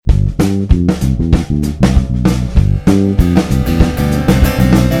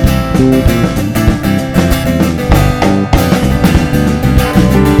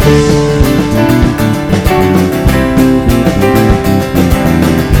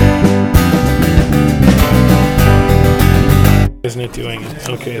isn't it doing it?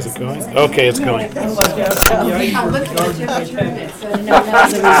 Okay, is it going? Okay, it's going.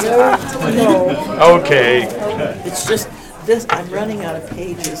 Okay. It's just this, I'm running out of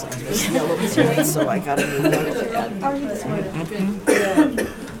pages on this yellow pen, so I got a new notepad.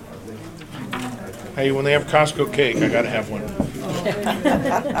 Hey, when they have Costco cake, I gotta have one.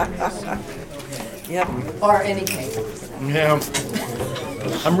 Yep. Or any cake. Yeah.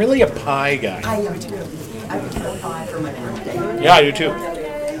 I'm really a pie guy. I am too. I would go pie for my birthday. Yeah, I do too.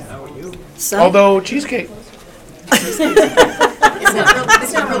 Some, Although cheesecake. It's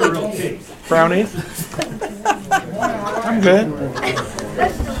not really Brownie. I'm good.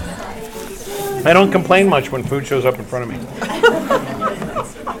 I don't complain much when food shows up in front of me.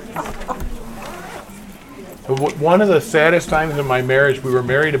 But one of the saddest times in my marriage, we were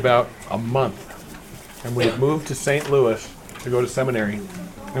married about a month, and we had moved to St. Louis to go to seminary,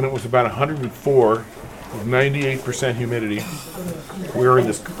 and it was about 104 with 98% humidity. We were in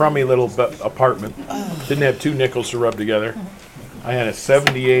this crummy little apartment, didn't have two nickels to rub together. I had a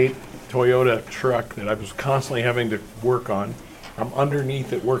 78 Toyota truck that I was constantly having to work on. I'm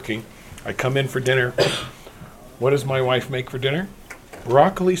underneath it working. I come in for dinner. What does my wife make for dinner?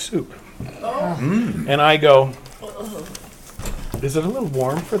 Broccoli soup. And I go, is it a little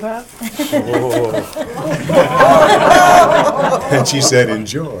warm for that? And she said,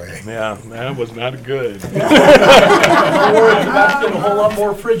 enjoy. Yeah, that was not good. Don't worry, it's about to get a whole lot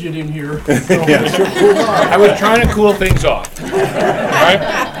more frigid in here. I was trying to cool things off. All right?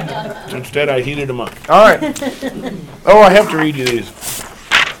 Instead, I heated them up. All right. Oh, I have to read you these.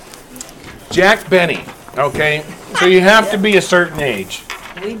 Jack Benny. Okay, so you have to be a certain age.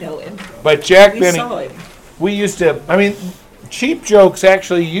 we know him. But Jack We Benny, saw him. we used to. I mean, cheap jokes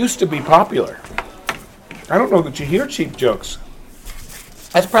actually used to be popular. I don't know that you hear cheap jokes.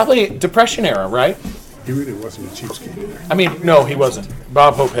 That's probably Depression era, right? He really wasn't a cheapskate either. I mean, no, he wasn't.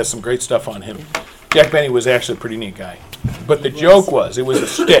 Bob Hope has some great stuff on him. Jack Benny was actually a pretty neat guy. But the joke was, it was a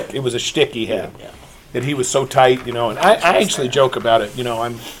shtick. It was a shtick he had. That he was so tight, you know. And I actually joke about it. You know,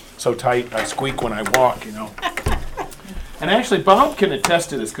 I'm so tight, I squeak when I walk, you know. And actually, Bob can attest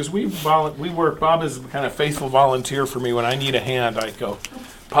to this, because we work, Bob is a kind of faithful volunteer for me. When I need a hand, I go,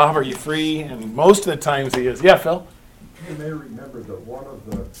 Bob, are you free? And most of the times he is. Yeah, Phil? You may remember that one of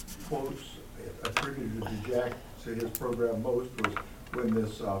the quotes attributed to Jack to his program most was when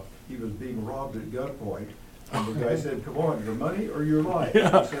he was being robbed at gunpoint. And the guy said, come on, your money or your life?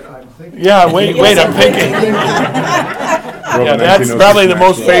 Yeah. He said, I'm thinking. Yeah, wait, I'm thinking. Yeah, that's probably the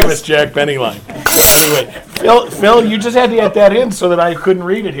most famous Jack Benny line. Anyway, Phil, you just had to get that in so that I couldn't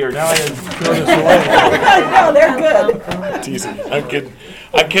read it here. Now I had to throw this away. No, they're good. Teasing.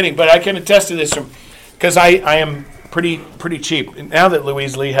 I'm kidding, but I can attest to this because I am pretty cheap. Now that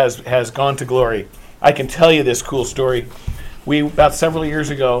Louise Lee has gone to glory, I can tell you this cool story. About several years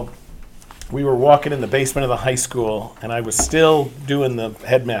ago, we were walking in the basement of the high school, and I was still doing the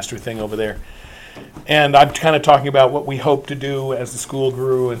headmaster thing over there. And I'm kind of talking about what we hope to do as the school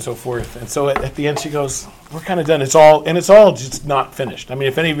grew and so forth. And so at the end, she goes, "We're kind of done. It's all just not finished." I mean,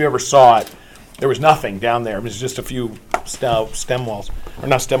 if any of you ever saw it, there was nothing down there. It was just a few stem walls, or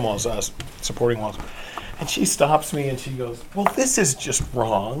not stem walls, supporting walls. And she stops me and she goes, "Well, this is just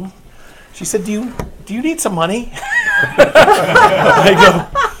wrong." She said, "Do you need some money?"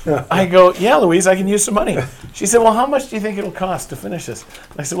 I go, "Yeah, Louise, I can use some money." She said, "Well, how much do you think it'll cost to finish this?"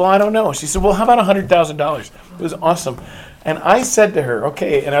 I said, "Well, I don't know." She said, "Well, how about $100,000? It was awesome. And I said to her,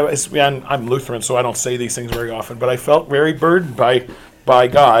 "Okay," and I'm Lutheran, so I don't say these things very often, but I felt very burdened by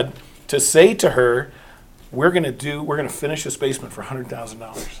God to say to her, we're going to finish this basement for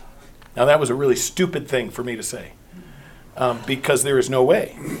 $100,000. Now, that was a really stupid thing for me to say, because there is no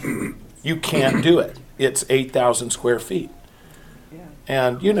way. You can't do it. It's 8,000 square feet.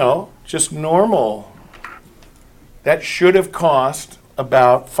 And, just normal, that should have cost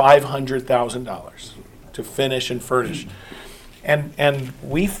about $500,000 to finish and furnish. And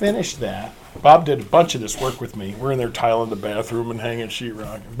we finished that. Bob did a bunch of this work with me. We're in there tiling the bathroom and hanging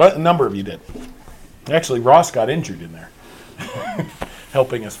sheetrock. But a number of you did. Actually, Ross got injured in there,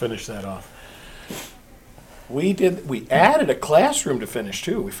 helping us finish that off. We added a classroom to finish,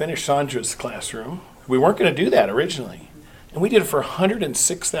 too. We finished Sandra's classroom. We weren't going to do that originally. And we did it for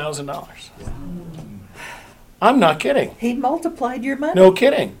 $106,000. I'm not kidding. He multiplied your money. No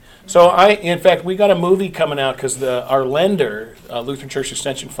kidding. So in fact, we got a movie coming out because our lender, Lutheran Church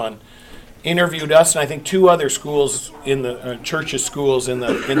Extension Fund, interviewed us and I think two other schools in the churches' schools in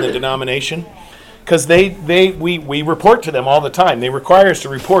the denomination, because we report to them all the time. They require us to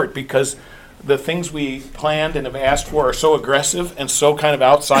report because the things we planned and have asked for are so aggressive and so kind of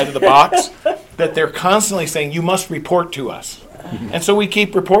outside of the box that they're constantly saying, "You must report to us." And so we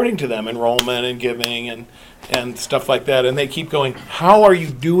keep reporting to them enrollment and giving and stuff like that. And they keep going, how are you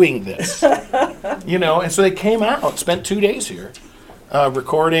doing this? And so they came out, spent 2 days here,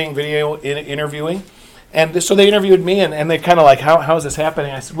 recording, video, interviewing. And so they interviewed me, and they kind of like, how is this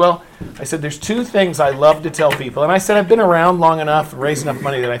happening? I said, there's two things I love to tell people. And I said, I've been around long enough and raised enough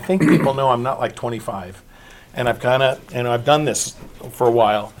money that I think people know I'm not like 25. And I've kind of, I've done this for a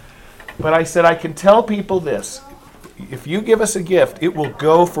while. But I said, I can tell people this. If you give us a gift, it will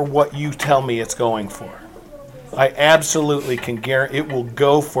go for what you tell me it's going for. I absolutely can guarantee it will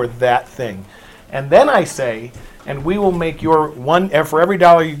go for that thing. And then I say, and we will make your for every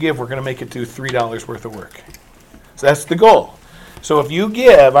dollar you give, we're going to make it do $3 worth of work. So that's the goal. So if you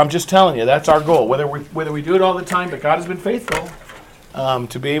give, I'm just telling you, that's our goal. Whether we do it all the time, but God has been faithful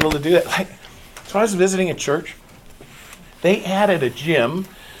to be able to do that. So I was visiting a church. They added a gym,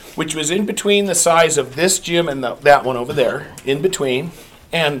 which was in between the size of this gym and that one over there, in between,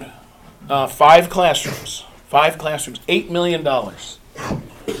 and 5 classrooms. 5 classrooms, $8 million.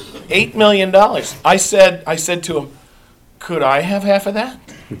 $8 million. I said to him, could I have half of that?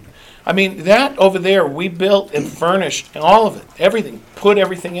 I mean, that over there, we built and furnished all of it, everything, put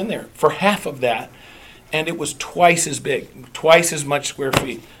everything in there for half of that, and it was twice as big, twice as much square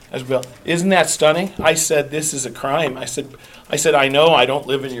feet as built. Isn't that stunning? I said, this is a crime. I said, I know I don't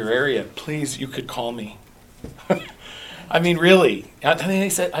live in your area. Please, you could call me. I mean, really. And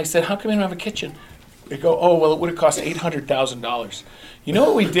then I said, how come you don't have a kitchen? They go, oh, well, it would have cost $800,000. You know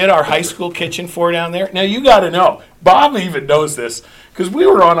what we did our high school kitchen for down there? Now, you got to know. Bob even knows this because we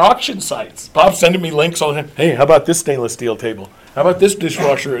were on auction sites. Bob's sending me links all the time. Hey, how about this stainless steel table? How about this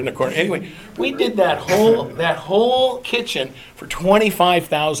dishwasher in the corner? Anyway, we did that whole kitchen for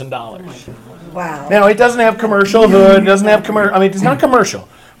 $25,000. Wow. Now, it doesn't have commercial hood. It doesn't have commercial. I mean, it's not commercial.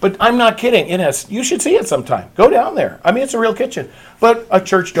 But I'm not kidding. It has. You should see it sometime. Go down there. I mean, it's a real kitchen. But a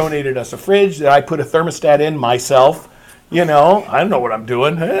church donated us a fridge that I put a thermostat in myself. I don't know what I'm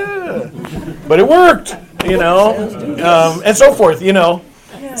doing. But it worked, and so forth,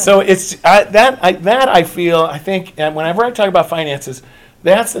 So it's I feel, I think, and whenever I talk about finances,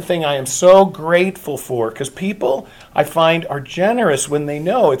 that's the thing I am so grateful for, because people, I find, are generous when they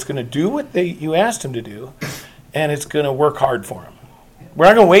know it's going to do what you asked them to do, and it's going to work hard for them. We're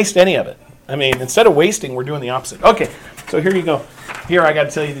not going to waste any of it. I mean, instead of wasting, we're doing the opposite. Okay, so here you go. Here, I got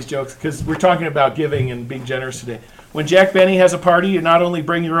to tell you these jokes, because we're talking about giving and being generous today. When Jack Benny has a party, you not only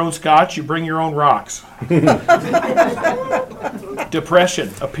bring your own scotch, you bring your own rocks.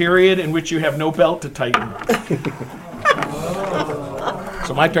 Depression, a period in which you have no belt to tighten.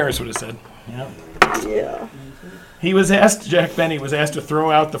 So my parents would have said. Yeah. Jack Benny was asked to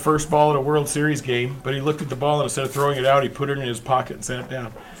throw out the first ball at a World Series game, but he looked at the ball and instead of throwing it out, he put it in his pocket and sat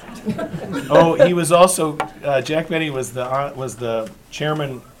down. He was also, Jack Benny was the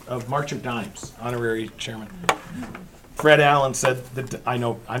chairman of March of Dimes, honorary chairman. Fred Allen said, I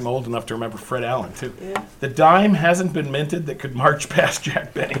know, I'm old enough to remember Fred Allen too. Yeah. The dime hasn't been minted that could march past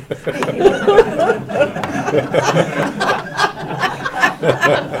Jack Benny.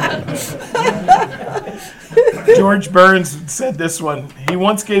 George Burns said this one. He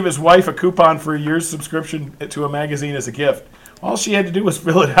once gave his wife a coupon for a year's subscription to a magazine as a gift. All she had to do was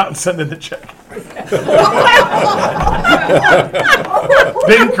fill it out and send in the check.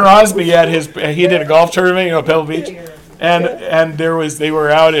 Bing Crosby he did a golf tournament, Pebble Beach, and they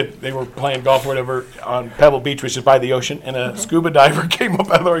were playing golf or whatever on Pebble Beach, which is by the ocean, and a scuba diver came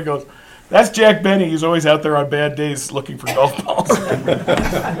up out of the door and goes, "That's Jack Benny. He's always out there on bad days looking for golf balls."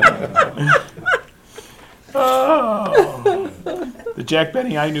 Oh. The Jack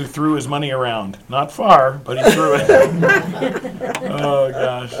Benny I knew threw his money around. Not far, but he threw it. Oh,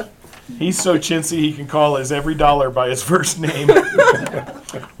 gosh. He's so chintzy he can call his every dollar by his first name.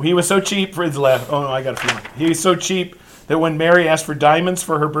 He was so cheap, Fred's laugh. Oh, no, I got a few more. He was so cheap that when Mary asked for diamonds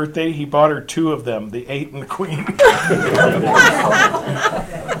for her birthday, he bought her 2 of them, the 8 and the queen.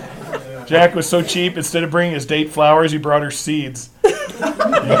 Jack was so cheap, instead of bringing his date flowers, he brought her seeds.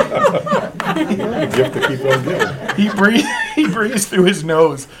 Gift to keep on giving. He breathes through his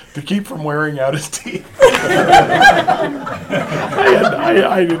nose to keep from wearing out his teeth.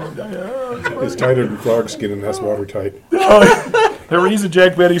 It's tighter than frog skin, and that's watertight. The reason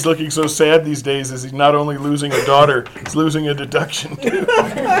Jack Benny's looking so sad these days is he's not only losing a daughter, he's losing a deduction too.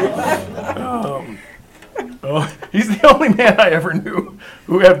 He's the only man I ever knew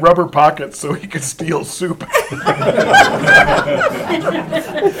who had rubber pockets so he could steal soup.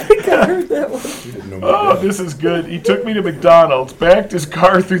 Oh, this is good. He took me to McDonald's, backed his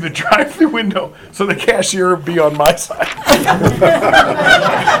car through the drive-thru window so the cashier would be on my side.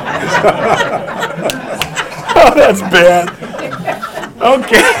 Oh, that's bad.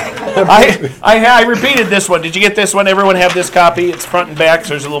 Okay. I repeated this one. Did you get this one? Everyone have this copy? It's front and back, so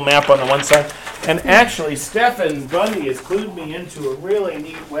there's a little map on the one side. And actually, Stephen Bundy has clued me into a really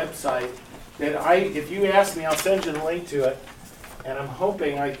neat website that if you ask me, I'll send you the link to it. And I'm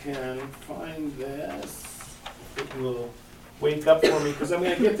hoping I can find this. It will wake up for me, because I'm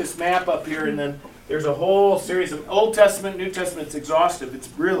going to get this map up here, and then there's a whole series of Old Testament, New Testament. It's exhaustive. It's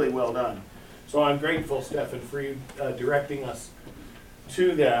really well done. So I'm grateful, Stephen, for you directing us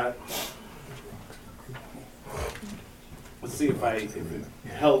to that. Let's see if it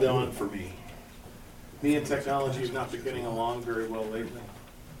held on for me. Me and technology has not been getting along very well lately.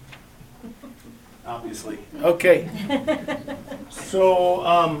 Obviously. Okay. So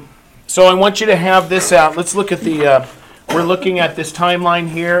I want you to have this out. Let's look at we're looking at this timeline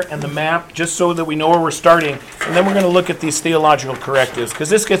here and the map, just so that we know where we're starting. And then we're going to look at these theological correctives, because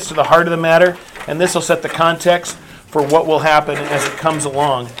this gets to the heart of the matter, and this will set the context for what will happen as it comes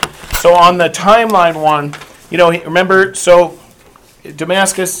along. So on the timeline one, remember, so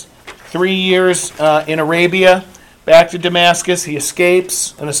Damascus, 3 years in Arabia, back to Damascus, he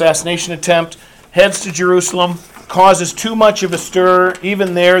escapes, an assassination attempt, heads to Jerusalem, causes too much of a stir.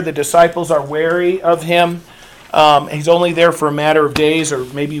 Even there, the disciples are wary of him. He's only there for a matter of days or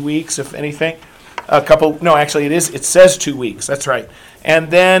maybe weeks, if anything. It says 2 weeks, that's right.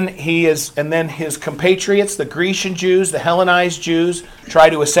 And then his compatriots, the Grecian Jews, the Hellenized Jews, try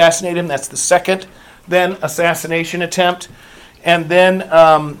to assassinate him. That's the second assassination attempt. And then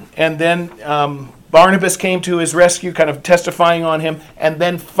Barnabas came to his rescue, kind of testifying on him. And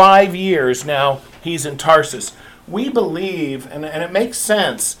then 5 years now he's in Tarsus. We believe, and it makes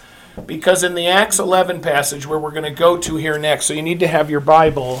sense, because in the Acts 11 passage, where we're going to go to here next, so you need to have your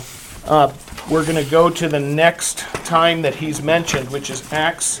Bible. We're going to go to the next time that he's mentioned, which is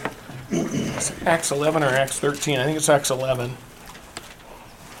Acts 11 or Acts 13. I think it's Acts 11.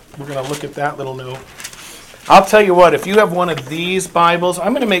 We're going to look at that little note. I'll tell you what, if you have one of these Bibles,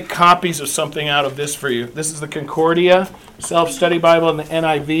 I'm going to make copies of something out of this for you. This is the Concordia Self-Study Bible and the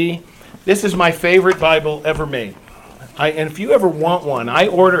NIV. This is my favorite Bible ever made. And if you ever want one, I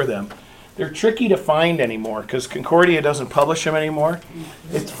order them. They're tricky to find anymore because Concordia doesn't publish them anymore.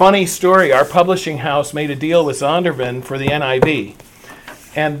 It's a funny story. Our publishing house made a deal with Zondervan for the NIV.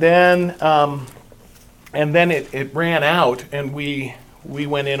 And then it ran out, and we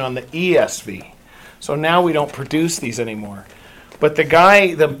went in on the ESV. So now we don't produce these anymore. But the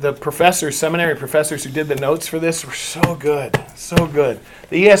guy, the professors, seminary professors who did the notes for this were so good, so good.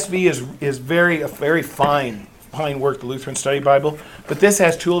 The ESV is a very fine work, the Lutheran Study Bible. But this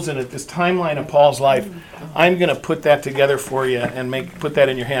has tools in it, this timeline of Paul's life. I'm going to put that together for you and put that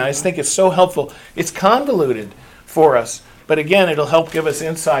in your hand. I just think it's so helpful. It's convoluted for us, but again, it'll help give us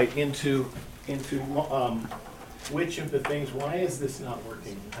insight into which of the things. Why is this not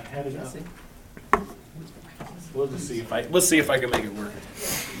working? I had it up. We'll see if I can make it work.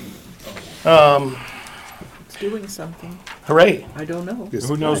 It's doing something. Hooray! I don't know.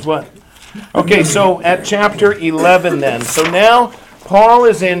 Who knows what? Okay, so at chapter 11 then. So now Paul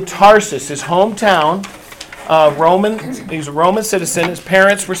is in Tarsus, his hometown. He's a Roman citizen. His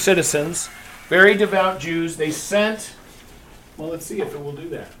parents were citizens. Very devout Jews. They sent. Well, let's see if it will do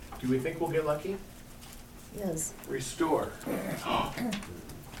that. Do we think we'll get lucky? Yes. Restore.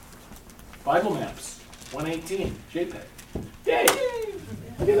 Bible maps. 118, JPEG. Yay!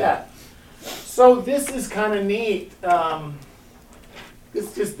 Look at that. So this is kind of neat.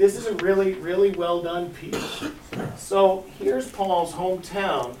 This is a really, really well done piece. So here's Paul's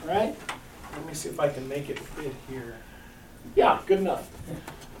hometown, right? Let me see if I can make it fit here. Yeah, good enough.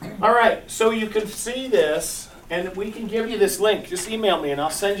 All right, so you can see this, and we can give you this link. Just email me, and I'll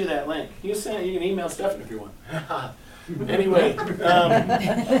send you that link. You can email Stephen if you want. Anyway,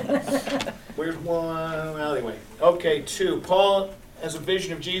 where's one? Well, anyway, okay, 2. Paul has a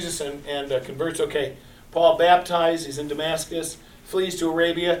vision of Jesus and converts. Okay, Paul baptized. He's in Damascus. Flees to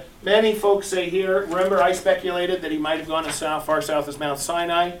Arabia. Many folks say here, remember I speculated that he might have gone as far south as Mount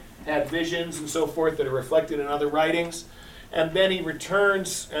Sinai, had visions and so forth that are reflected in other writings. And then he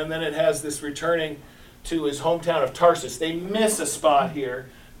returns, and then it has this returning to his hometown of Tarsus. They miss a spot here.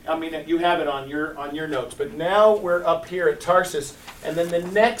 I mean, you have it on your notes, but now we're up here at Tarsus, and then the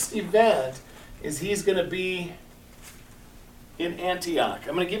next event is he's going to be in Antioch.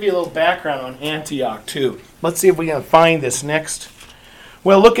 I'm going to give you a little background on Antioch too. Let's see if we can find this next.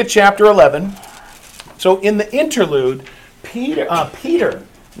 Well, look at chapter 11. So in the interlude, Peter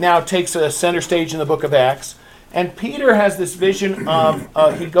now takes a center stage in the book of Acts, and Peter has this vision of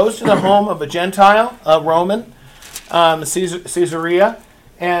he goes to the home of a Gentile, a Roman, Caesarea.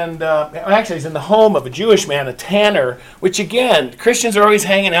 And actually, he's in the home of a Jewish man, a tanner, which again, Christians are always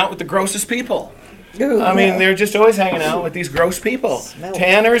hanging out with the grossest people. I mean, they're just always hanging out with these gross people. Smell.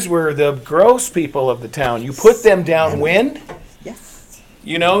 Tanners were the gross people of the town. You put them downwind. Yes.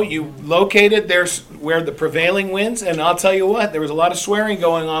 You know, you located there where the prevailing winds, and I'll tell you what, there was a lot of swearing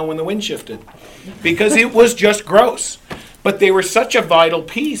going on when the wind shifted, because it was just gross. But they were such a vital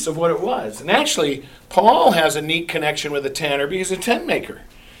piece of what it was. And actually, Paul has a neat connection with a tanner because he's a tent maker.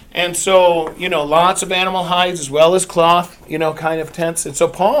 And so, you know, lots of animal hides as well as cloth, you know, kind of tents. And so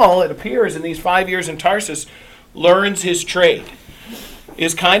Paul, it appears, in these 5 years in Tarsus, learns his trade.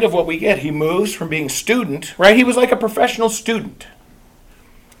 Is kind of what we get. He moves from being student, right? He was like a professional student.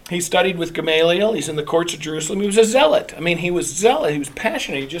 He studied with Gamaliel. He's in the courts of Jerusalem. He was a zealot. I mean, he was zealot. He was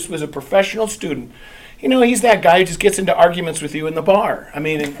passionate. He just was a professional student. You know, he's that guy who just gets into arguments with you in the bar. I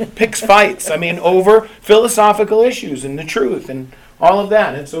mean, and picks fights. I mean, over philosophical issues and the truth and all of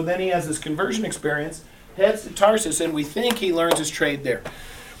that. And so then he has this conversion experience, heads to Tarsus, and we think he learns his trade there.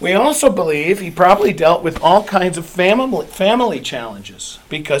 We also believe he probably dealt with all kinds of family challenges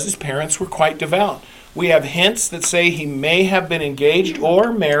because his parents were quite devout. We have hints that say he may have been engaged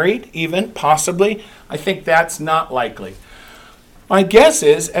or married, even, possibly. I think that's not likely. My guess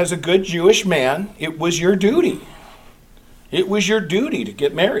is, as a good Jewish man, it was your duty. It was your duty to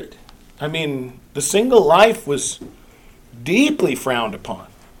get married. I mean, the single life was deeply frowned upon.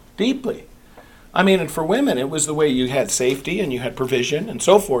 Deeply. I mean, and for women, it was the way you had safety and you had provision and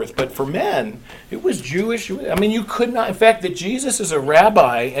so forth. But for men, it was Jewish. I mean, you could not. In fact, that Jesus is a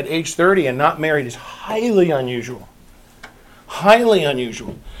rabbi at age 30 and not married is highly unusual. Highly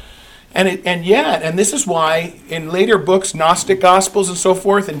unusual. And yet, and this is why in later books, Gnostic Gospels and so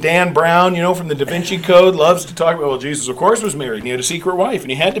forth, and Dan Brown, you know, from the Da Vinci Code, loves to talk about, well, Jesus, of course, was married, and he had a secret wife,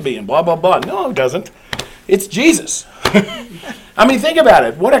 and he had to be, and blah, blah, blah. No, he doesn't. It's Jesus. I mean, think about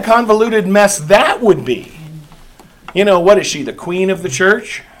it. What a convoluted mess that would be. You know, what is she, the queen of the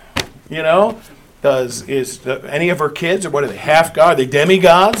church? You know, any of her kids, or what are they, half God? Are they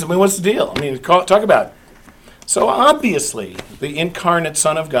demigods? I mean, what's the deal? I mean, talk about it. So obviously, the incarnate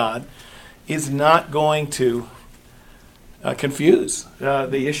Son of God is not going to confuse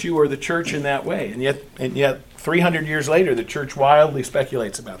the issue or the church in that way. And yet 300 years later, the church wildly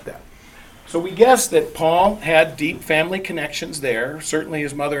speculates about that. So we guess that Paul had deep family connections there, certainly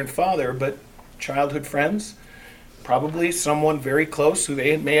his mother and father, but childhood friends, probably someone very close who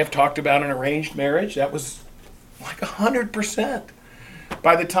they may have talked about an arranged marriage. That was like 100%.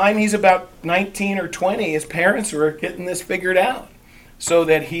 By the time he's about 19 or 20, his parents are getting this figured out so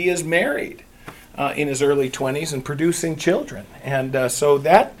that he is married in his early 20s and producing children. And so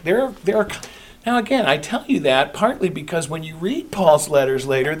that there are. Now again, I tell you that partly because when you read Paul's letters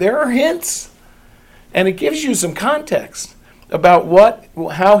later, there are hints. And it gives you some context about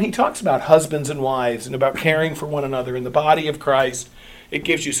how he talks about husbands and wives and about caring for one another in the body of Christ. It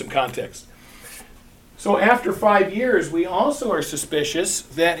gives you some context. So after 5 years, we also are suspicious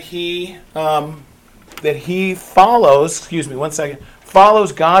that he follows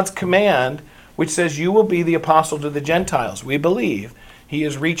God's command, which says, you will be the apostle to the Gentiles. We believe he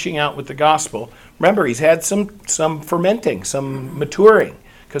is reaching out with the gospel. Remember, he's had some fermenting, some maturing,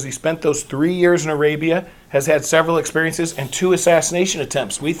 because he spent those 3 years in Arabia, has had several experiences, and 2 assassination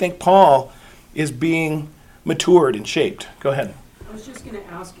attempts. We think Paul is being matured and shaped. Go ahead. I was just going to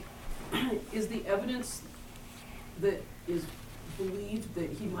ask, is the evidence that is believed that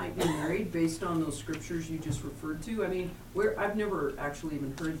he might be married based on those scriptures you just referred to? I mean, I've never actually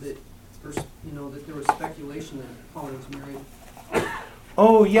even heard that, or, that there was speculation that Paul was married.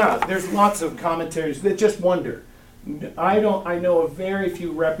 Oh yeah, there's lots of commentaries that just wonder. I know of very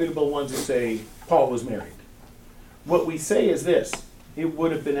few reputable ones that say Paul was married. What we say is this: it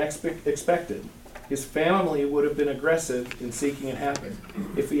would have been expected. His family would have been aggressive in seeking it happen.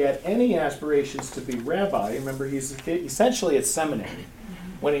 If he had any aspirations to be rabbi, remember he's essentially at seminary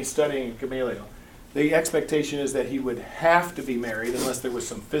when he's studying at Gamaliel. The expectation is that he would have to be married unless there was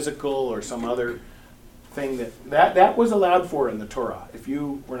some physical or some other thing that was allowed for in the Torah. If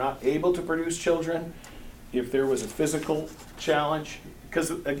you were not able to produce children, if there was a physical challenge,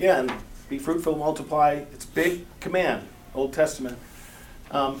 because again, be fruitful, multiply, it's a big command, Old Testament.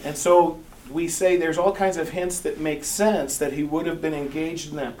 And so we say there's all kinds of hints that make sense that he would have been engaged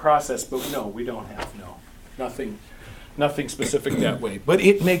in that process, but no, we don't have, nothing specific that way. But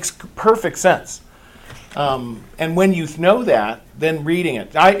it makes perfect sense. And when you know that, then reading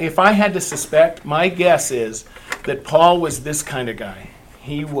it. If I had to suspect, my guess is that Paul was this kind of guy.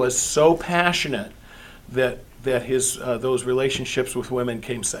 He was so passionate that his those relationships with women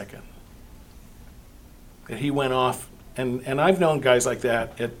came second. That he went off And I've known guys like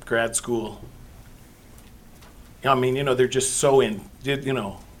that at grad school. I mean, they're just so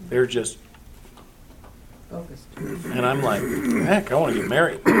they're just, Focused. and I'm like, heck, I want to get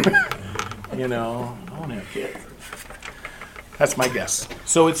married. I want to have kids. That's my guess.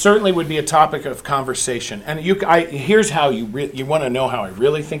 So it certainly would be a topic of conversation. And here's how you want to know how I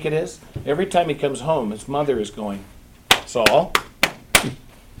really think it is. Every time he comes home, his mother is going, Saul,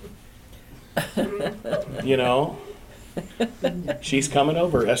 she's coming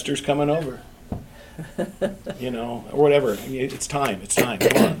over. Esther's coming over. Or whatever. It's time.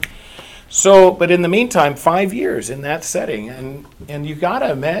 Come on. So, but in the meantime, 5 years in that setting, and you got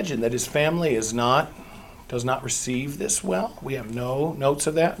to imagine that his family does not receive this well. We have no notes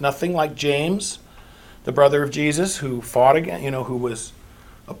of that. Nothing like James, the brother of Jesus, who fought again, who was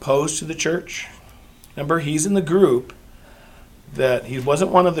opposed to the church. Remember, he's in the group that he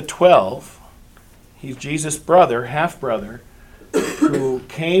wasn't one of the 12. He's Jesus' brother, half-brother, who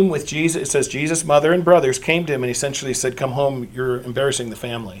came with Jesus. It says Jesus' mother and brothers came to him and essentially said, come home, you're embarrassing the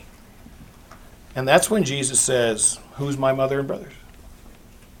family. And that's when Jesus says, who's my mother and brothers?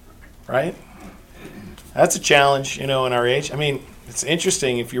 Right? That's a challenge, in our age. I mean, it's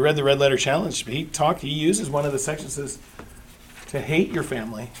interesting. If you read the Red Letter Challenge, he uses one of the sections that says, to hate your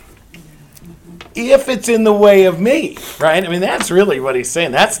family if it's in the way of me, right? I mean, that's really what he's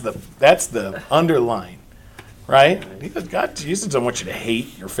saying. That's the underline, right? Jesus doesn't want you to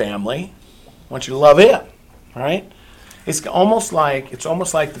hate your family. He wants you to love it, right? It's almost like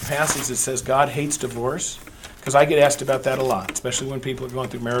the passage that says God hates divorce, because I get asked about that a lot, especially when people are going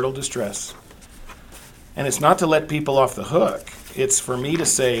through marital distress. And it's not to let people off the hook. It's for me to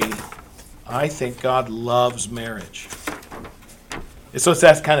say, I think God loves marriage. So it's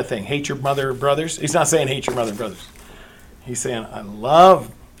that kind of thing. Hate your mother and brothers. He's not saying hate your mother and brothers. He's saying, I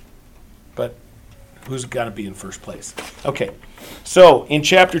love, but who's got to be in first place? Okay. So in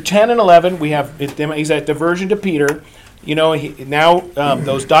chapter 10 and 11, he's at diversion to Peter.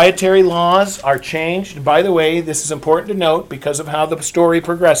 Those dietary laws are changed. By the way, this is important to note because of how the story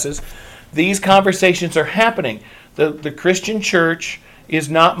progresses. These conversations are happening. The Christian church is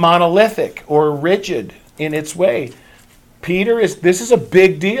not monolithic or rigid in its way. This is a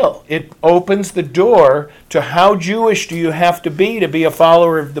big deal. It opens the door to how Jewish do you have to be a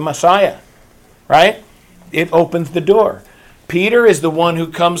follower of the Messiah, right? It opens the door. Peter is the one who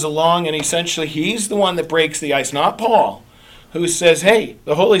comes along, and essentially he's the one that breaks the ice, not Paul, who says, hey,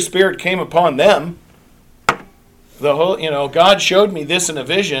 the Holy Spirit came upon them. God showed me this in a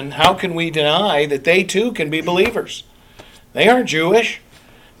vision. How can we deny that they too can be believers? They aren't Jewish.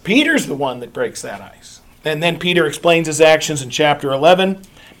 Peter's the one that breaks that ice. And then Peter explains his actions in chapter 11.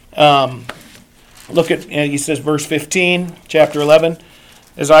 He says, verse 15, chapter 11.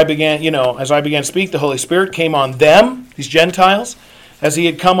 As I began to speak, the Holy Spirit came on them, these Gentiles, as he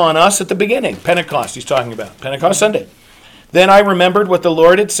had come on us at the beginning. Pentecost, he's talking about. Pentecost Sunday. Then I remembered what the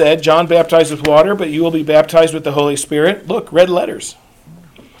Lord had said, John baptized with water, but you will be baptized with the Holy Spirit. Look, red letters.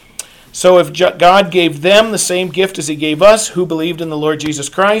 So if God gave them the same gift as he gave us, who believed in the Lord Jesus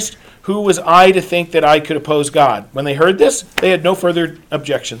Christ, who was I to think that I could oppose God? When they heard this, they had no further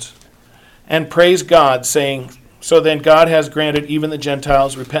objections and praised God, saying, so then God has granted even the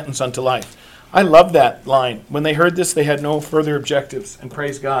Gentiles repentance unto life. I love that line. When they heard this, they had no further objectives and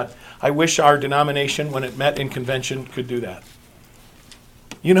praised God. I wish our denomination, when it met in convention, could do that.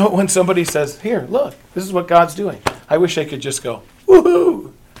 When somebody says, here, look, this is what God's doing. I wish I could just go,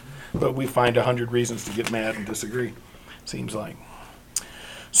 woohoo! But we find 100 reasons to get mad and disagree, seems like.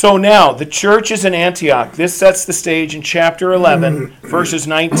 So now, the church is in Antioch. This sets the stage in chapter 11, verses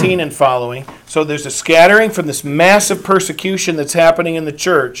 19 and following. So there's a scattering from this massive persecution that's happening in the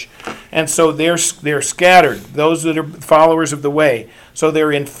church. And so they're scattered, those that are followers of the way. So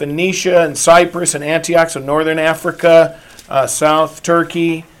they're in Phoenicia and Cyprus and Antioch, so northern Africa, South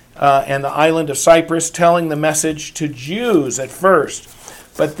Turkey, and the island of Cyprus, telling the message to Jews at first.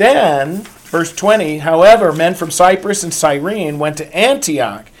 But then, verse 20, however, men from Cyprus and Cyrene went to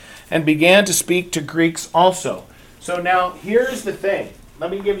Antioch and began to speak to Greeks also. So now, here's the thing.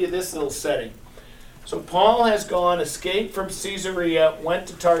 Let me give you this little setting. So Paul has gone, escaped from Caesarea, went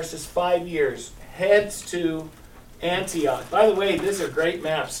to Tarsus 5 years, heads to Antioch. By the way, these are great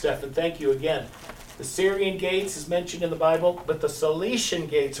maps, Stephan. Thank you again. The Syrian gates is mentioned in the Bible, but the Cilician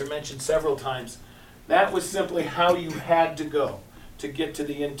gates are mentioned several times. That was simply how you had to go to get to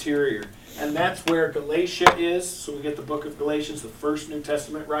the interior. And that's where Galatia is. So we get the book of Galatians, the first New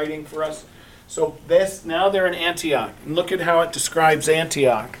Testament writing for us. So now they're in Antioch. And look at how it describes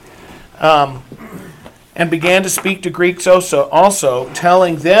Antioch. and began to speak to Greeks also,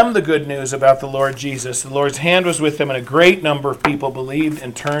 telling them the good news about the Lord Jesus. The Lord's hand was with them, and a great number of people believed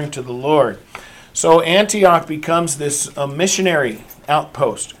and turned to the Lord. So Antioch becomes this missionary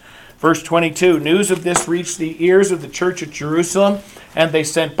outpost. Verse 22, news of this reached the ears of the church at Jerusalem, and they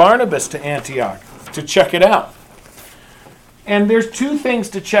sent Barnabas to Antioch to check it out. And there's two things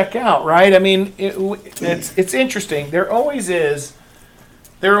to check out, right? I mean, it's interesting. There always is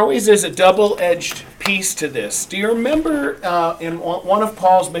a double-edged piece to this. Do you remember in one of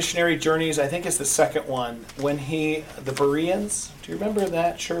Paul's missionary journeys, I think it's the second one, when the Bereans, do you remember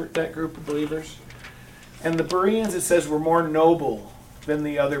that group of believers? And the Bereans, it says, were more noble than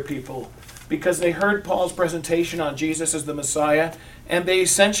the other people because they heard Paul's presentation on Jesus as the Messiah, and they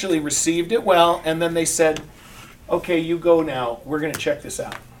essentially received it well, and then they said, okay, you go now, we're going to check this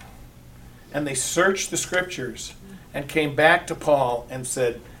out. And they searched the scriptures and came back to Paul and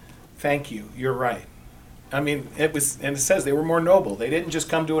said, thank you, you're right. I mean, and it says they were more noble. They didn't just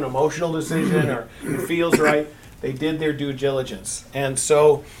come to an emotional decision or it feels right. They did their due diligence. And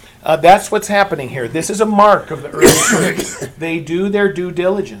so that's what's happening here. This is a mark of the early church. They do their due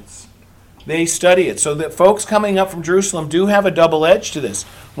diligence. They study it. So that folks coming up from Jerusalem do have a double edge to this.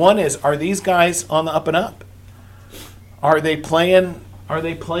 One is, are these guys on the up and up? Are they playing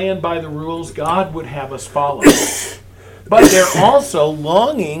by the rules God would have us follow? But they're also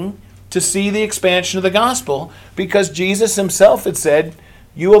longing to see the expansion of the gospel because Jesus himself had said,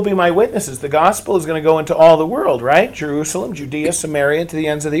 you will be my witnesses. The gospel is going to go into all the world, right? Jerusalem, Judea, Samaria, to the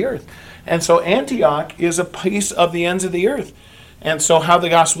ends of the earth. And so Antioch is a piece of the ends of the earth. And so how the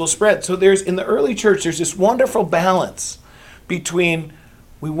gospel is spread. So in the early church, there's this wonderful balance between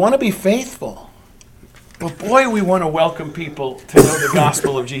we want to be faithful, but boy, we want to welcome people to know the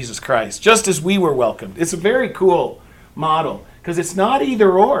gospel of Jesus Christ, just as we were welcomed. It's a very cool model because it's not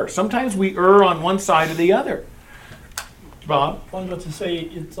either or. Sometimes we err on one side or the other. Bob? I was about to say,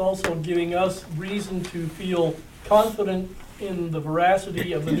 it's also giving us reason to feel confident in the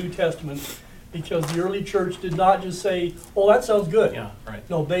veracity of the New Testament because the early church did not just say, oh, that sounds good. Yeah, right.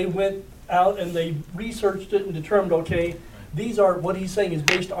 No, they went out and they researched it and determined, okay, these are, what he's saying is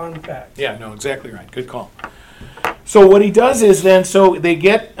based on fact. Yeah, no, exactly right. Good call. So what he does is then, so they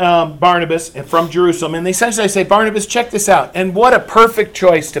get Barnabas from Jerusalem, and they essentially say, Barnabas, check this out. And what a perfect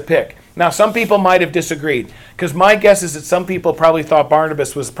choice to pick. Now, some people might have disagreed, because my guess is that some people probably thought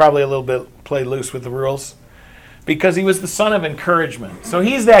Barnabas was probably a little bit play loose with the rules, because he was the son of encouragement. So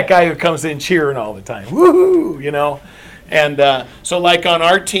he's that guy who comes in cheering all the time. Woohoo, you know. And so like on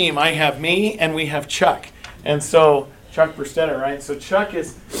our team, I have me and we have Chuck. And so Chuck Burstetter, right? So Chuck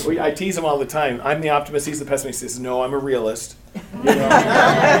I tease him all the time. I'm the optimist, he's the pessimist. He says, no, I'm a realist. You know?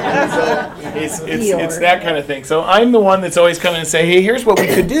 And so it's that kind of thing. So I'm the one that's always coming and say, hey, here's what we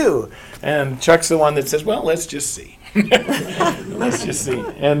could do. And Chuck's the one that says, well, let's just see. Let's just see.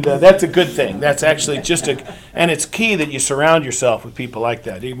 And that's a good thing. That's actually and it's key that you surround yourself with people like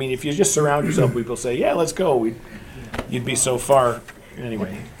that. I mean, if you just surround yourself with people say, yeah, let's go, you'd be so far.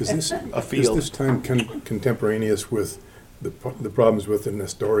 Anyway, Is a field. this time contemporaneous with the problems with the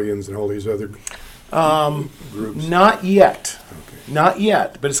Nestorians and all these other groups? Not yet. Okay. Not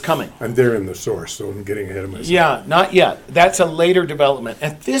yet, but it's coming. I'm there in the source, so I'm getting ahead of myself. Yeah, not yet. That's a later development.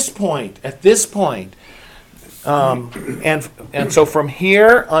 At this point, and so from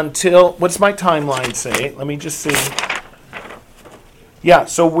here until, what's my timeline say? Let me just see. Yeah,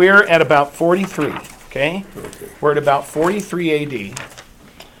 so we're at about 43, okay? We're at about 43 AD.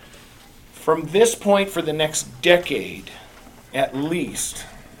 From this point for the next decade, at least,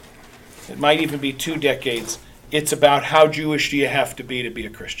 it might even be 2 decades, it's about how Jewish do you have to be a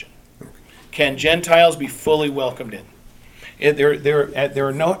Christian. Can Gentiles be fully welcomed in? There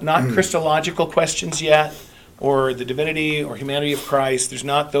are not Christological questions yet, or the divinity or humanity of Christ. There's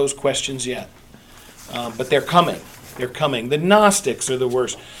not those questions yet. But they're coming. They're coming. The Gnostics are the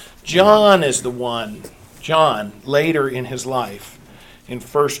worst. John is the one. John, later in his life, in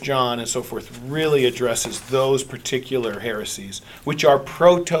 1 John and so forth, really addresses those particular heresies, which are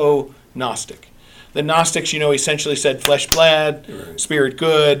proto-Gnostic. The Gnostics, essentially said flesh bled, spirit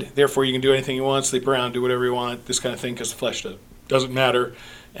good, therefore you can do anything you want, sleep around, do whatever you want, this kind of thing, because the flesh doesn't matter,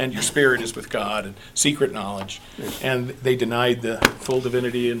 and your spirit is with God, and secret knowledge. And they denied the full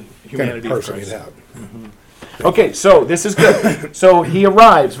divinity and humanity Kind of of parsing Christ. it out. Okay, so this is good. So he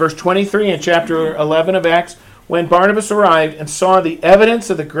arrives, verse 23 in chapter 11 of Acts. When Barnabas arrived and saw the evidence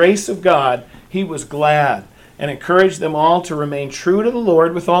of the grace of God, he was glad and encouraged them all to remain true to the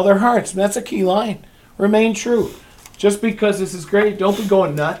Lord with all their hearts. And that's a key line. Remain true. Just because this is great, don't be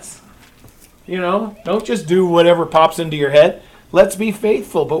going nuts. Don't just do whatever pops into your head. Let's be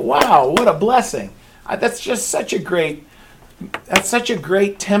faithful. But wow, what a blessing. That's such a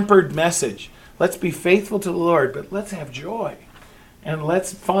great tempered message. Let's be faithful to the Lord, but let's have joy. And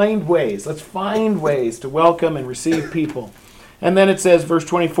let's find ways to welcome and receive people. And then it says, verse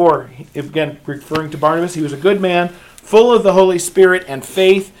 24, again referring to Barnabas, he was a good man, full of the Holy Spirit and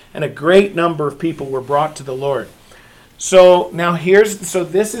faith, and a great number of people were brought to the Lord. So now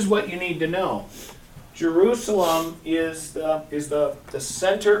this is what you need to know. Jerusalem is the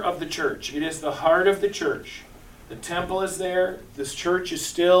center of the church. It is the heart of the church. The temple is there. This church is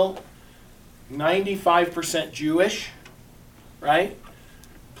still 95% Jewish, right?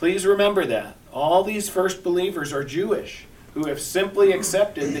 Please remember that. All these first believers are Jewish who have simply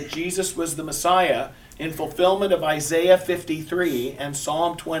accepted that Jesus was the Messiah in fulfillment of Isaiah 53 and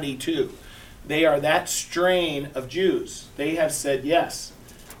Psalm 22. They are that strain of Jews. They have said, yes,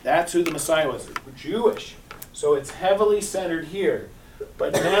 that's who the Messiah was. We're Jewish. So it's heavily centered here.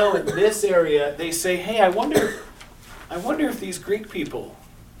 But now in this area, they say, hey, I wonder if these Greek people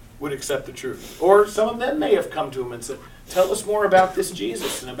would accept the truth. Or some of them may have come to him and said, tell us more about this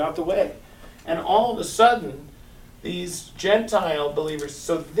Jesus and about the way. And all of a sudden, these Gentile believers,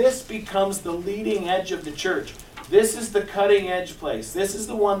 so this becomes the leading edge of the church. This is the cutting edge place. This is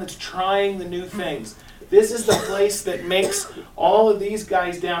the one that's trying the new things. This is the place that makes all of these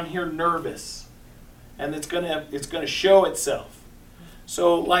guys down here nervous. And it's going to show itself.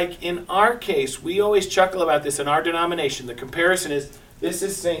 So like in our case, we always chuckle about this in our denomination. The comparison is, this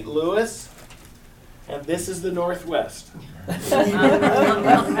is St. Louis, and this is the Northwest.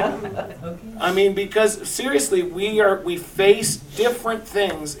 I mean, because seriously, we face different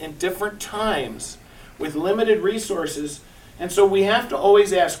things in different times with limited resources, and so we have to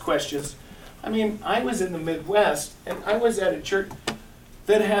always ask questions. I mean, I was in the Midwest, and I was at a church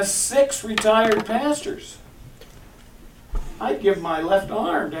that has 6 retired pastors. I'd give my left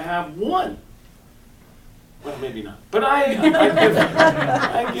arm to have one. Well, maybe not. But I'd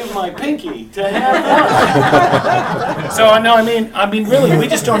give my pinky to have one. So no, I mean, really, we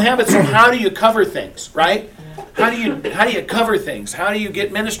just don't have it. So how do you cover things, right? How do you cover things? How do you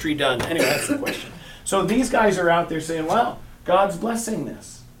get ministry done? Anyway, that's the question. So these guys are out there saying, "Wow, God's blessing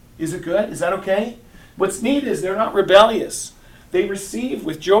this. Is it good? Is that okay?" What's neat is they're not rebellious. They receive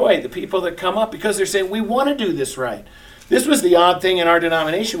with joy the people that come up because they're saying, "We want to do this right." This was the odd thing in our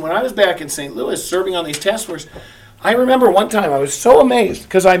denomination. When I was back in St. Louis serving on these task force, I remember one time I was so amazed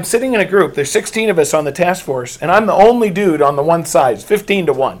because I'm sitting in a group. There's 16 of us on the task force, and I'm the only dude on the one side. It's 15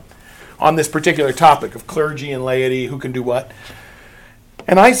 to 1 on this particular topic of clergy and laity, who can do what.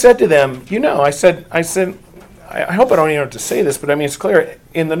 And I said to them, I said, I hope I don't even have to say this, but I mean, it's clear.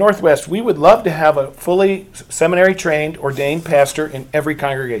 In the Northwest, we would love to have a fully seminary-trained, ordained pastor in every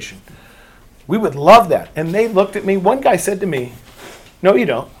congregation. We would love that. And they looked at me. One guy said to me, "No, you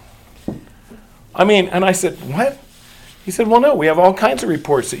don't." I mean, and I said, "What?" He said, "Well, no, we have all kinds of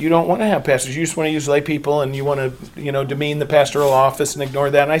reports that you don't want to have pastors. You just want to use lay people and you want to, demean the pastoral office and ignore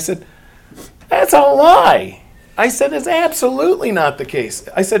that." And I said, "That's a lie." I said, "It's absolutely not the case."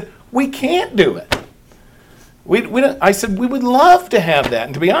 I said, "We can't do it." I said, "We would love to have that."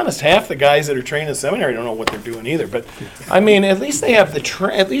 And to be honest, half the guys that are trained in seminary don't know what they're doing either. But I mean, at least they have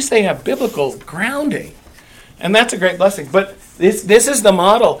at least they have biblical grounding, and that's a great blessing. But this is the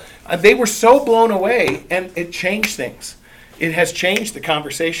model. They were so blown away, and it changed things. It has changed the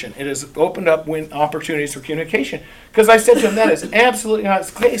conversation. It has opened up opportunities for communication. Because I said to them, that is absolutely not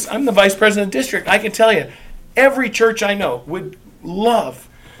the case. I'm the vice president of the district. I can tell you, every church I know would love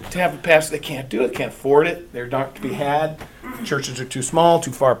to have a pastor. They can't do it, can't afford it. They're not to be had. Churches are too small,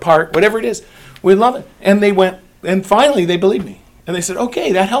 too far apart, whatever it is. We love it. And they went, and finally they believed me. And they said,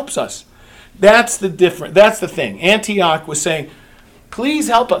 okay, that helps us. That's the thing. Antioch was saying, please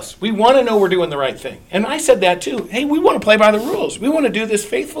help us. We want to know we're doing the right thing. And I said that too. Hey, we want to play by the rules. We want to do this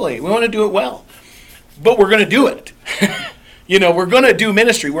faithfully. We want to do it well. But we're going to do it. We're going to do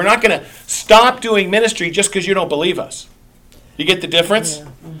ministry. We're not going to stop doing ministry just because you don't believe us. You get the difference? Yeah.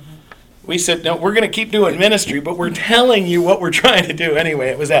 Mm-hmm. We said, no, we're going to keep doing ministry, but we're telling you what we're trying to do. Anyway,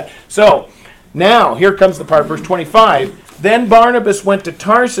 it was that. So, now, here comes the part, verse 25. Then Barnabas went to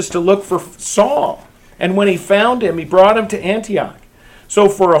Tarsus to look for Saul. And when he found him, he brought him to Antioch. So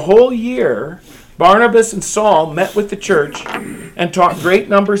for a whole year, Barnabas and Saul met with the church and taught great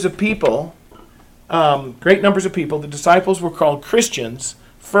numbers of people. The disciples were called Christians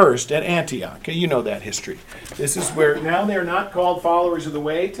first at Antioch. You know that history. This is where now they're not called followers of the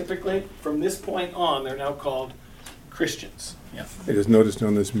way, typically. From this point on, they're now called Christians. Yeah. I just noticed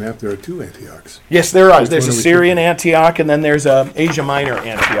on this map there are 2 Antiochs. Yes, there are. There's a Syrian Antioch, and then there's a Asia Minor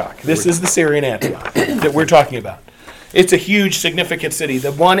Antioch. This is the Syrian Antioch that we're talking about. It's a huge, significant city.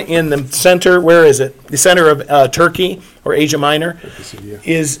 The one in the center, where is it? The center of Turkey or Asia Minor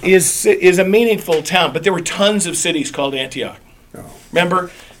is a meaningful town. But there were tons of cities called Antioch. Oh.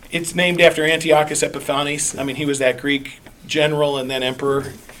 Remember, it's named after Antiochus Epiphanes. I mean, he was that Greek general and then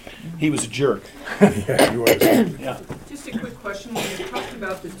emperor. He was a jerk. Yeah, he was. Yeah. Just a quick question. When you talked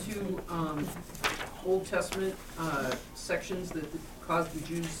about the two Old Testament sections that caused the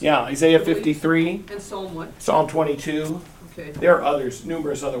Jews. Yeah, Isaiah 53, And Psalm what? Psalm 22. Okay. There are others,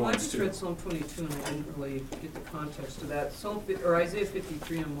 numerous other Well, I ones just too. read Psalm 22 and I didn't really get the context of that. Or Isaiah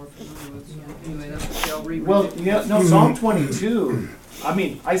 53 I'm more familiar with, so anyway, that's okay, I'll reread Well, it. yeah, no, Psalm 22. I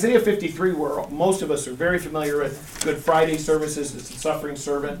mean, Isaiah 53, where most of us are very familiar with. Good Friday services. It's the suffering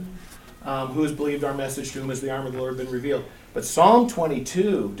servant who has believed our message, to whom has the arm of the Lord been revealed. But Psalm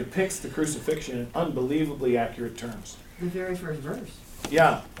 22 depicts the crucifixion in unbelievably accurate terms. The very first verse.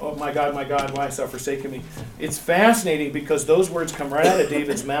 Yeah. Oh, my God, why hast thou forsaken me? It's fascinating because those words come right out of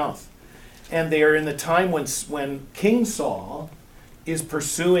David's mouth. And they are in the time when King Saul is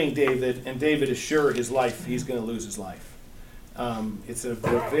pursuing David, and David is sure he's going to lose his life. It's a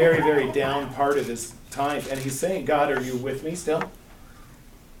very, very down part of his time. And he's saying, God, are you with me still?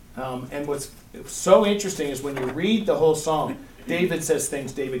 And what's so interesting is when you read the whole psalm, David says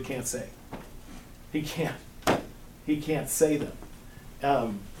things David can't say. He can't say them.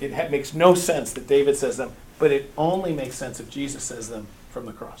 It makes no sense that David says them, but it only makes sense if Jesus says them from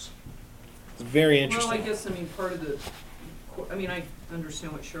the cross. It's very interesting. Well, I guess, part of I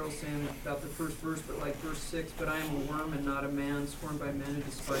understand what Cheryl's saying about the first verse, but like verse 6, but I am a worm and not a man, scorned by men and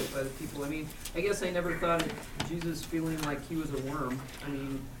despised by the people. I guess I never thought of Jesus feeling like he was a worm.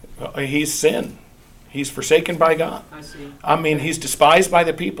 He's sin. He's forsaken by God. I see. He's despised by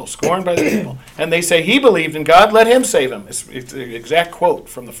the people, scorned by the people. And they say he believed in God, let him save him. It's the exact quote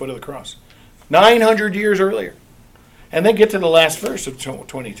from the foot of the cross. 900 years earlier. And then get to the last verse of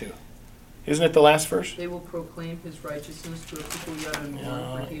 22. Isn't it the last verse? They will proclaim his righteousness to a people yet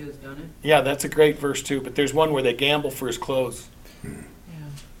unborn, for he has done it. Yeah, that's a great verse too. But there's one where they gamble for his clothes.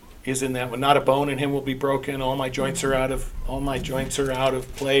 Is in that one. Not a bone in him will be broken. All my joints are out of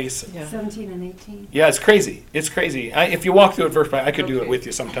place. Yeah. 17 and 18. Yeah, it's crazy. It's crazy. If you walk through it verse by, I could do it Okay. with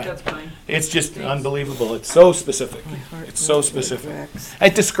you sometime. That's fine. It's just Thanks. unbelievable. It's so specific. It's so specific.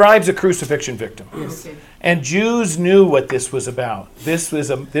 It describes a crucifixion victim. Okay. And Jews knew what this was about. This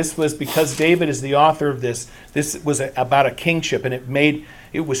was because David is the author of this. This was about a kingship, and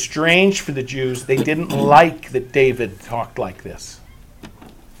it was strange for the Jews. They didn't like that David talked like this.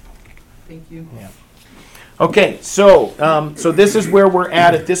 Thank you. Yeah. Okay, so this is where we're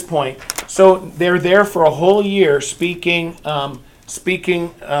at this point. So they're there for a whole year speaking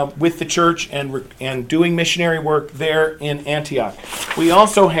with the church and doing missionary work there in Antioch. We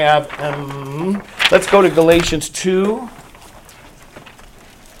also have, let's go to Galatians 2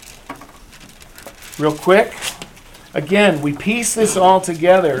 real quick. Again, we piece this all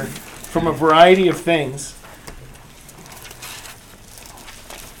together from a variety of things.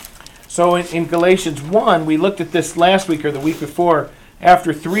 So in Galatians 1, we looked at this last week or the week before.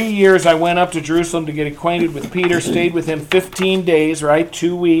 After 3 years, I went up to Jerusalem to get acquainted with Peter, stayed with him 15 days, right?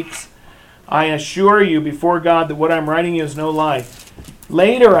 2 weeks. I assure you before God that what I'm writing you is no lie.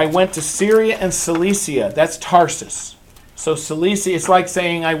 Later, I went to Syria and Cilicia. That's Tarsus. So Cilicia, it's like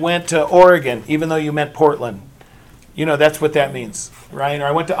saying I went to Oregon, even though you meant Portland. That's what that means, right? Or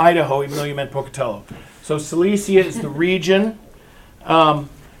I went to Idaho, even though you meant Pocatello. So Cilicia is the region.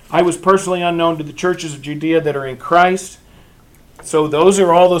 I was personally unknown to the churches of Judea that are in Christ. So those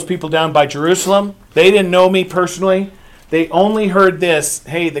are all those people down by Jerusalem. They didn't know me personally. They only heard this,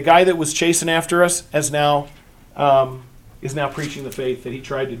 hey, the guy that was chasing after us is now preaching the faith that he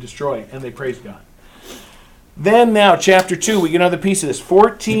tried to destroy, and they praised God. Then now, chapter 2, we get another piece of this.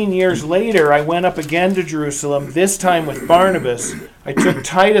 14 years later, I went up again to Jerusalem, this time with Barnabas. I took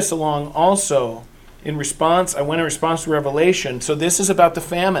Titus along also. I went in response to Revelation. So this is about the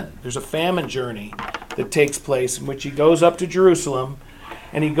famine. There's a famine journey that takes place in which he goes up to Jerusalem,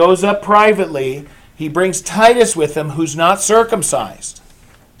 and he goes up privately. He brings Titus with him, who's not circumcised.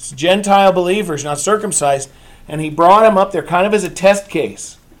 It's a Gentile believer, he's not circumcised, and he brought him up there kind of as a test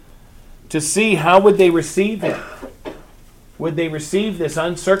case to see how would they receive him. Would they receive this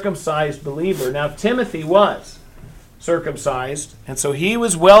uncircumcised believer? Now, Timothy was circumcised, and so he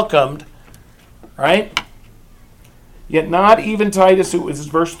was welcomed. Right? Yet not even Titus, this is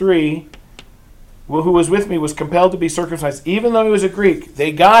verse 3, who was with me, was compelled to be circumcised, even though he was a Greek.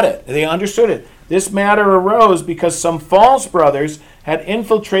 They got it. They understood it. This matter arose because some false brothers had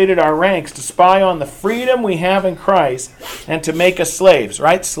infiltrated our ranks to spy on the freedom we have in Christ and to make us slaves,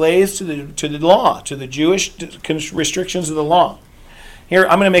 right? Slaves to the law, to the Jewish restrictions of the law. Here,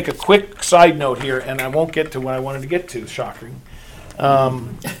 I'm going to make a quick side note here, and I won't get to what I wanted to get to, shocking.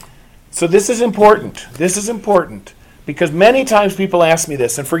 So this is important. This is important because many times people ask me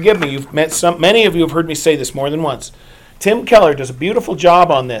this, and forgive me, many of you have heard me say this more than once. Tim Keller does a beautiful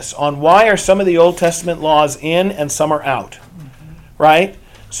job on this, on why are some of the Old Testament laws in and some are out, right?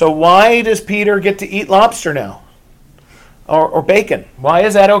 So why does Peter get to eat lobster now? Or bacon? Why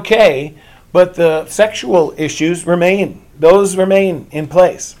is that okay, but the sexual issues remain? Those remain in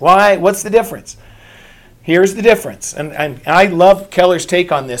place. Why? What's the difference? Here's the difference. And I love Keller's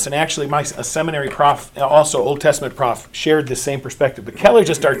take on this, and actually a seminary prof, also Old Testament prof, shared the same perspective, but Keller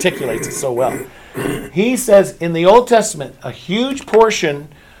just articulates it so well. He says in the Old Testament, a huge portion,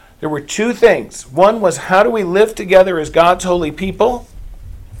 there were two things. One was how do we live together as God's holy people,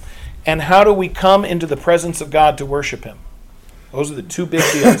 and how do we come into the presence of God to worship Him? Those are the two big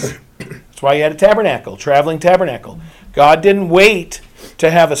deals. That's why you had a tabernacle, traveling tabernacle. God didn't wait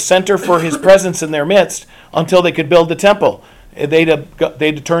to have a center for His presence in their midst until they could build the temple. They'd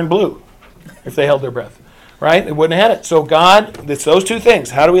have turned blue if they held their breath, right? They wouldn't have had it. So God, it's those two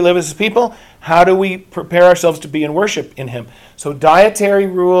things. How do we live as a people? How do we prepare ourselves to be in worship in Him? So dietary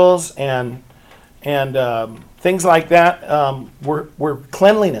rules and things like that were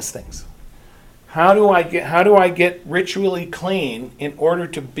cleanliness things. How do I get ritually clean in order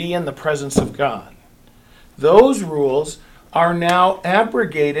to be in the presence of God? Those rules are now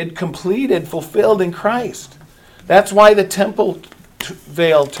abrogated, completed, fulfilled in Christ. That's why the temple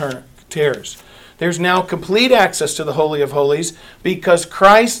veil tears. There's now complete access to the Holy of Holies because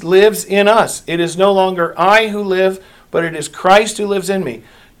Christ lives in us. It is no longer I who live, but it is Christ who lives in me.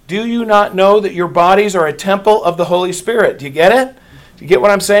 Do you not know that your bodies are a temple of the Holy Spirit? Do you get it? Do you get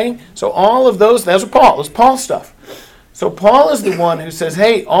what I'm saying? So all of those, that's Paul stuff. So Paul is the one who says,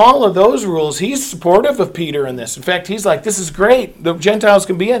 hey, all of those rules, he's supportive of Peter in this. In fact, he's like, this is great. The Gentiles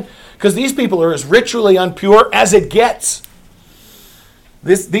can be in. Because these people are as ritually impure as it gets.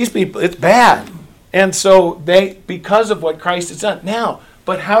 These people, it's bad. And so because of what Christ has done. Now,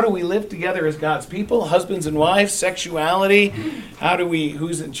 but how do we live together as God's people? Husbands and wives, sexuality,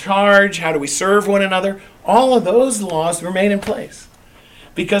 who's in charge? How do we serve one another? All of those laws remain in place.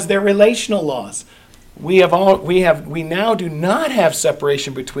 Because they're relational laws. We now do not have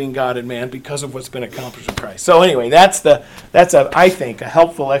separation between God and man because of what's been accomplished in Christ. So anyway, that's I think a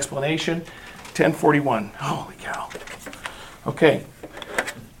helpful explanation. 1041. Holy cow. Okay.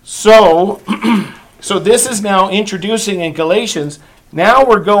 So this is now introducing in Galatians. Now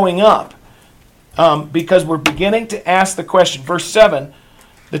we're going up because we're beginning to ask the question. Verse 7.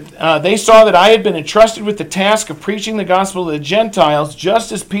 They saw that I had been entrusted with the task of preaching the gospel to the Gentiles,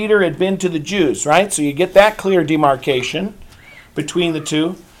 just as Peter had been to the Jews, right? So you get that clear demarcation between the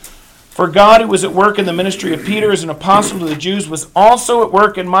two. For God, who was at work in the ministry of Peter as an apostle to the Jews, was also at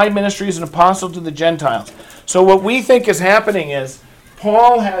work in my ministry as an apostle to the Gentiles. So what we think is happening is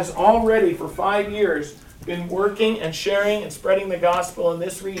Paul has already, for 5 years, been working and sharing and spreading the gospel in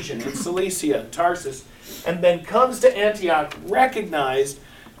this region, in Cilicia, Tarsus, and then comes to Antioch, recognized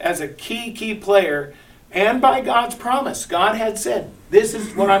as a key player, and by God's promise. God had said, this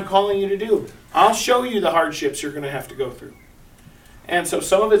is what I'm calling you to do. I'll show you the hardships you're going to have to go through. And so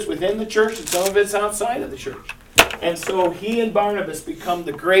some of it's within the church and some of it's outside of the church. And so he and Barnabas become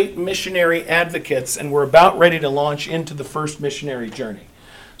the great missionary advocates, and we're about ready to launch into the first missionary journey.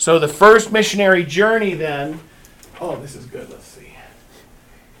 So the first missionary journey then, this is good, let's see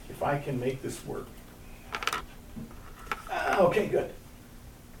if I can make this work. Okay, good.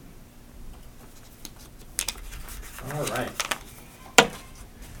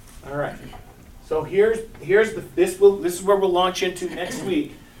 All right. So this is where we'll launch into next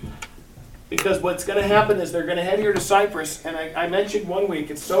week. Because what's going to happen is they're going to head here to Cyprus, and I mentioned one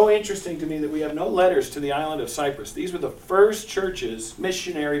week, it's so interesting to me that we have no letters to the island of Cyprus. These were the first churches,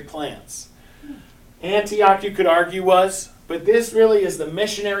 missionary plants. Antioch, you could argue, was, but this really is the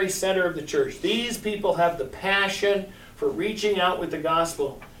missionary center of the church. These people have the passion for reaching out with the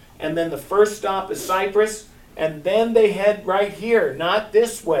gospel. And then the first stop is Cyprus, and then they head right here, not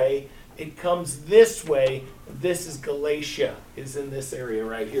this way. It comes this way. This is Galatia, is in this area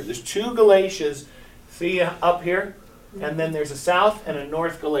right here. There's two Galatias, see up here? And then there's a south and a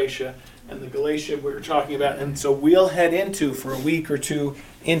north Galatia, and the Galatia we're talking about. And so we'll head into, for a week or two,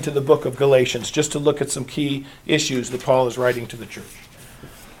 into the book of Galatians, just to look at some key issues that Paul is writing to the church.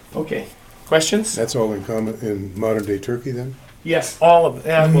 Okay, questions? That's all in common in modern-day Turkey, then? Yes, all of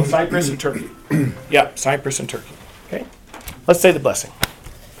it. Cyprus and Turkey. Yeah, Cyprus and Turkey. Okay. Let's say the blessing.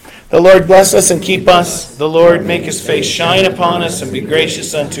 The Lord bless us and keep us. The Lord make his face shine upon us and be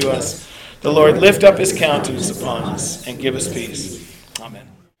gracious unto us. The Lord lift up his countenance upon us and give us peace. Amen.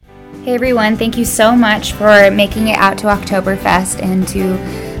 Hey everyone, thank you so much for making it out to Oktoberfest and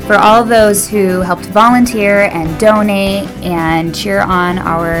for all of those who helped volunteer and donate and cheer on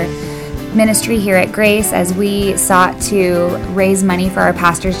our ministry here at Grace as we sought to raise money for our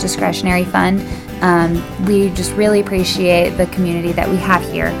pastor's discretionary fund. We just really appreciate the community that we have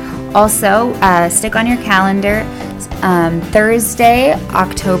here. Also, stick on your calendar, Thursday,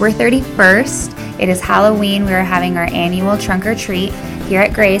 October 31st, it is Halloween. We are having our annual trunk or treat here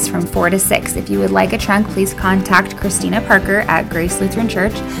at Grace from 4 to 6. If you would like a trunk, please contact Christina Parker at Grace Lutheran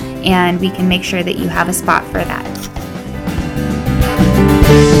Church, and we can make sure that you have a spot for that.